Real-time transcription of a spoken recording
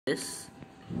this,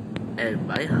 and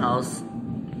my house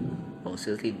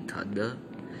mostly thunder,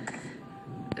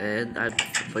 and I'm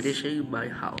finishing my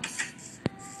house.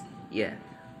 Yeah.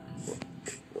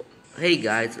 Hey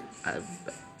guys,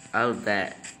 I'm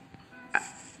back.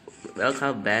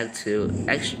 Welcome back to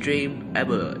Extreme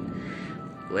Emerald.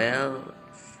 Well,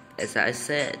 as I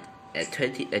said, at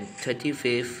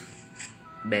 25th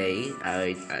May,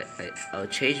 I'll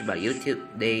change my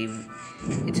YouTube name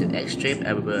into Extreme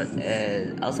Emerald,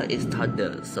 and outside is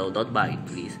thunder, so don't mind,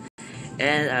 please.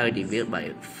 And I already built my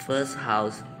first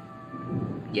house.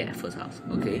 Yeah, first house.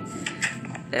 Okay,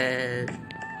 and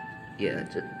yeah,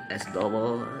 just as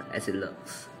normal as it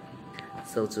looks.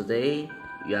 So today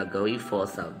we are going for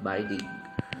some mining.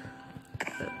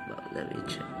 Let me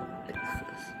check things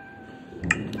first.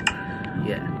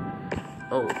 Yeah.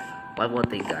 Oh, one more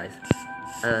thing, guys.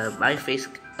 My face.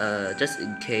 Just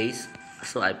in case,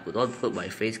 so I don't put my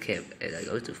face cam, and I'm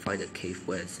going to find a cave.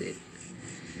 Where is it?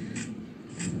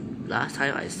 Last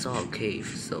time I saw a cave,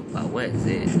 so where is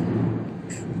it?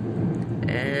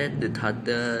 And the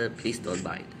thunder, please don't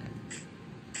mind.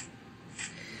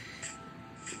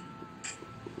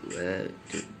 Where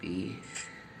to be?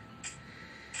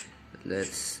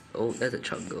 Let's. Oh, that's a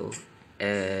jungle.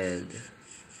 And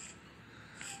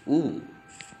ooh,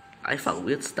 I found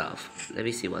weird stuff. Let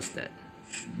me see what's that.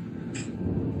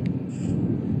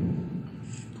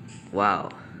 Wow.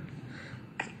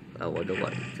 I wonder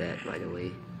what is that, by the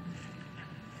way.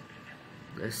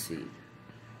 Let's see.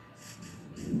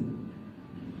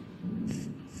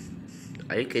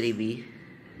 Are you kidding me?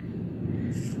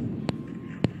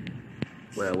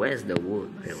 Well, where's the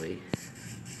wood, by the way?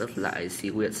 Looks like I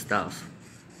see weird stuff,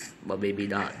 but maybe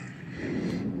not.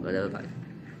 Whatever. Like,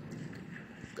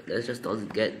 let's just don't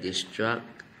get distracted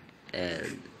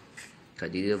and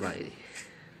continue by.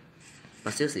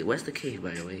 But seriously, where's the cave,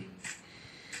 by the way?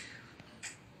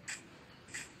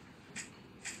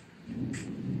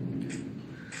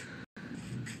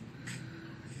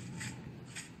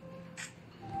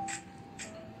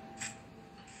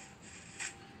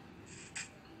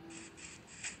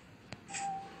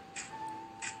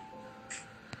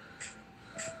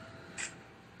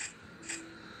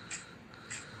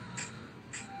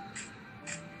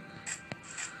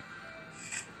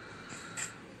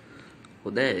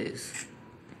 Well, there is,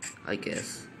 I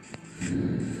guess.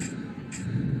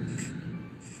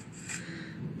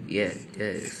 Yeah,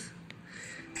 there is.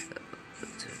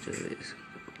 To do is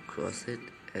cross it,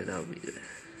 and I'll be there.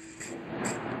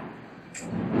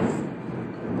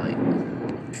 Right.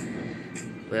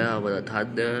 Well, with the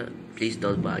thunder, please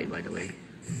don't mind, by the way.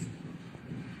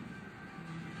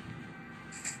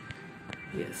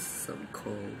 Yes, some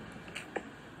coal.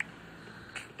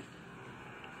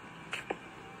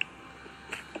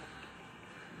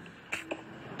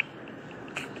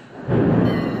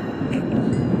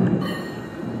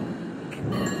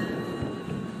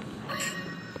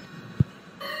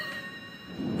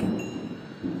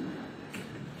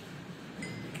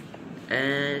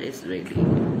 And it's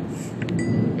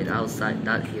raining. It's outside,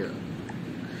 not here.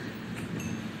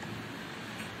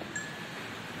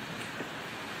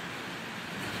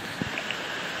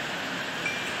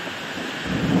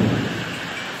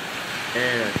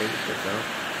 And I think that's all.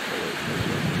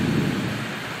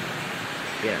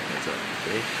 Yeah, that's all.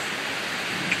 Okay.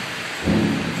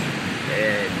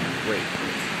 And wait,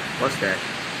 what's that?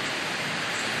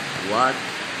 What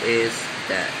is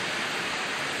that?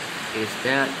 Is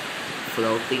that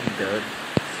floating dirt?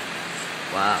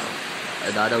 Wow,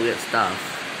 another weird stuff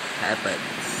happens.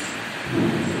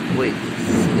 Wait,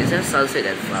 is that sunset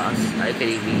that fast? Are you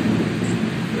kidding me?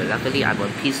 Well, luckily I'm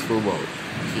on peaceful mode.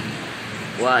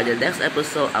 Well, in the next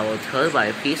episode I will turn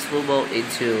my peaceful mode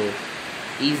into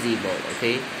easy mode,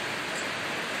 okay?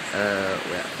 Well,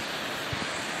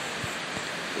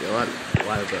 you know what?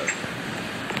 Whatever.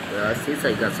 Well, since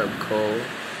I got some coal,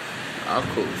 I'll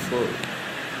cook food.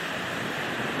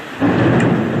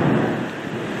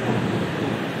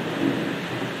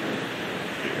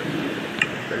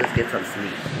 Let's get some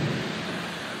sleep.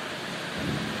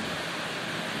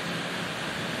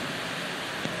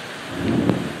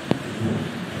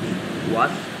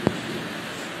 What?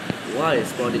 Why is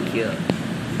spawning here?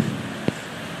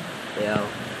 Well,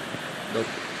 nope.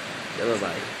 Never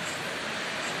mind.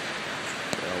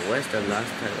 Well, where's the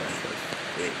last time I was?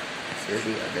 Wait,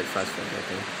 seriously, I did fast forward,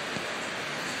 okay?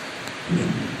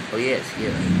 Oh yes,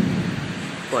 here.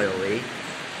 By the way,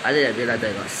 I didn't realize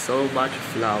I got so much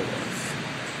flowers.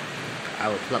 I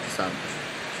will pluck some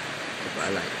if I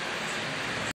like.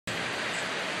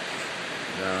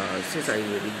 Now, since I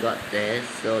already got there,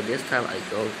 so this time I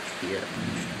go here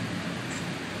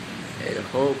and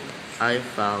hope I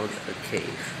found a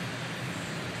cave.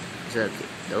 Is that a cave?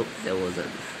 Nope, there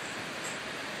wasn't.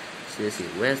 Seriously,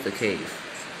 where's the cave?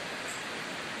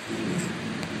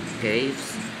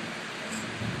 Caves?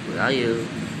 Where are you?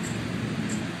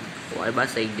 Why am I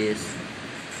saying this?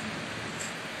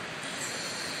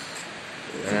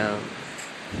 Well,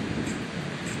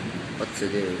 what to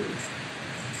do?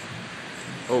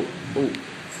 Oh,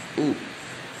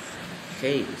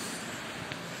 caves.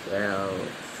 Well,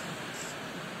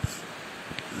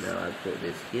 now I put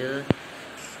this here,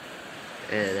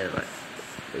 and then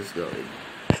let's go in.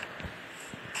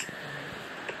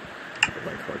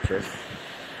 My torches.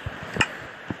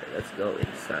 Let's go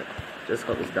inside. Just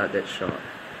hope it's not that short.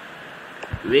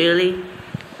 Really?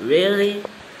 Really?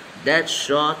 That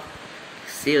short?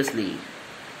 Seriously?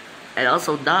 And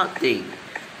also nothing.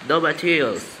 No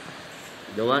materials.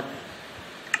 You know what?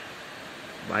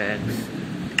 My axe.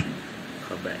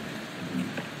 Come back.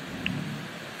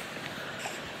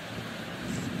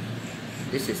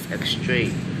 This is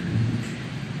extreme.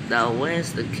 Now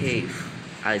where's the cave?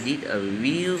 I need a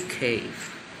real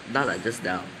cave. Not like just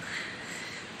now.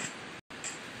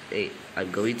 Hey,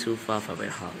 I'm going too far from my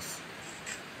house.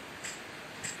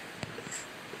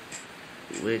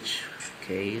 Which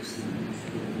caves?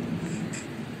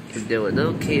 If there were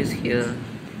no caves here,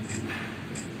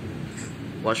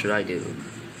 what should I do?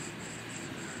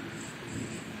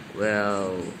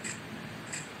 Well,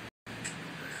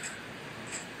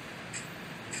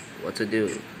 what to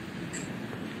do?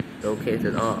 No caves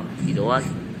at all. You know what?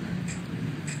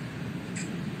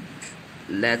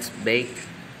 Let's make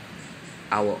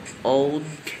our own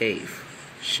cave,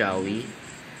 shall we?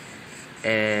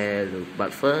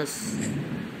 But first,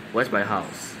 where's my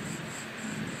house?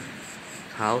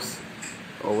 House?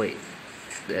 Oh wait,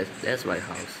 that's my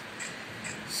house.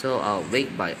 So I'll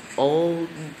make my own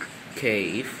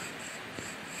cave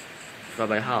from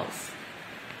my house.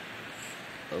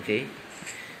 Okay?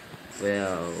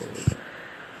 Well,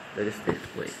 let us think.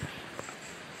 Wait.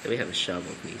 Let me have a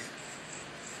shovel, please.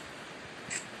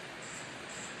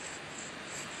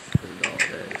 And all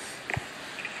this.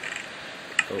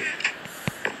 Oh.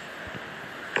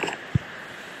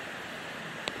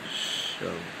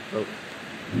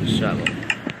 Shovel.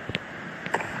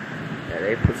 And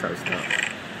I put some stuff.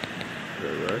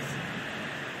 Reverse.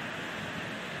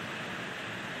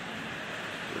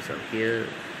 Put some here.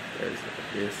 There's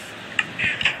this.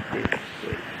 Wait.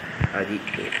 I need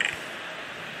this.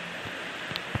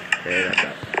 And I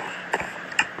got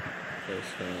there's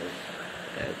some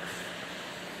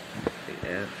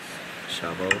eggs,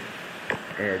 shovel,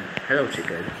 and hello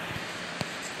chicken.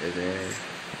 And then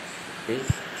okay,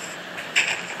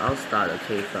 I'll start a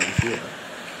cave from here.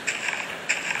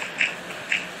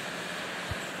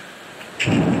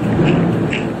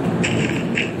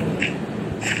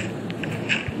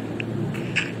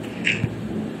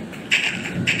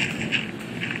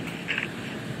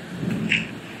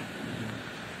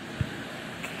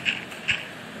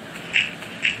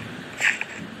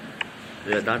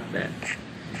 We are not bad.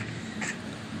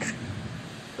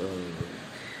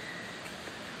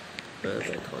 Where are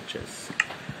my torches?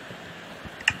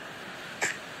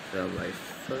 Well, my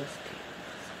first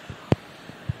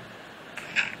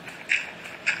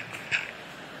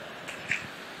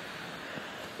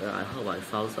well, I hope I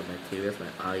found some materials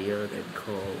like iron and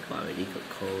coal, but I need the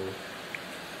coal.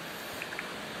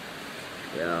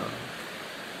 Yeah.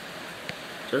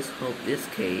 Just hope this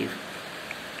cave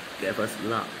gave us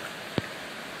luck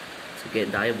to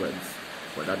get diamonds,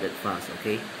 but not that fast,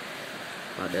 okay?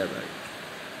 Whatever.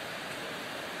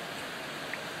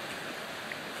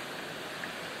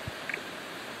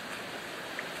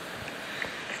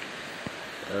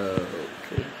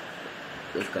 Okay,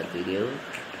 let's continue.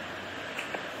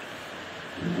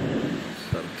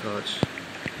 Some torch.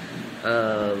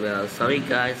 Well, sorry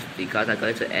guys, because I'm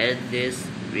going to end this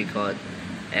record,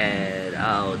 and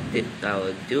I'll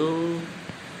do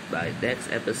my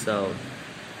next episode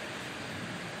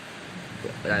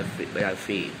when I'm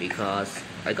free, because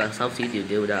I got something to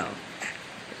do now.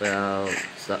 Well,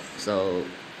 so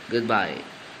goodbye,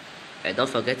 and don't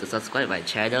forget to subscribe my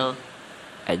channel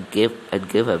and give a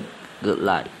good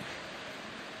like.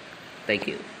 Thank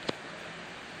you.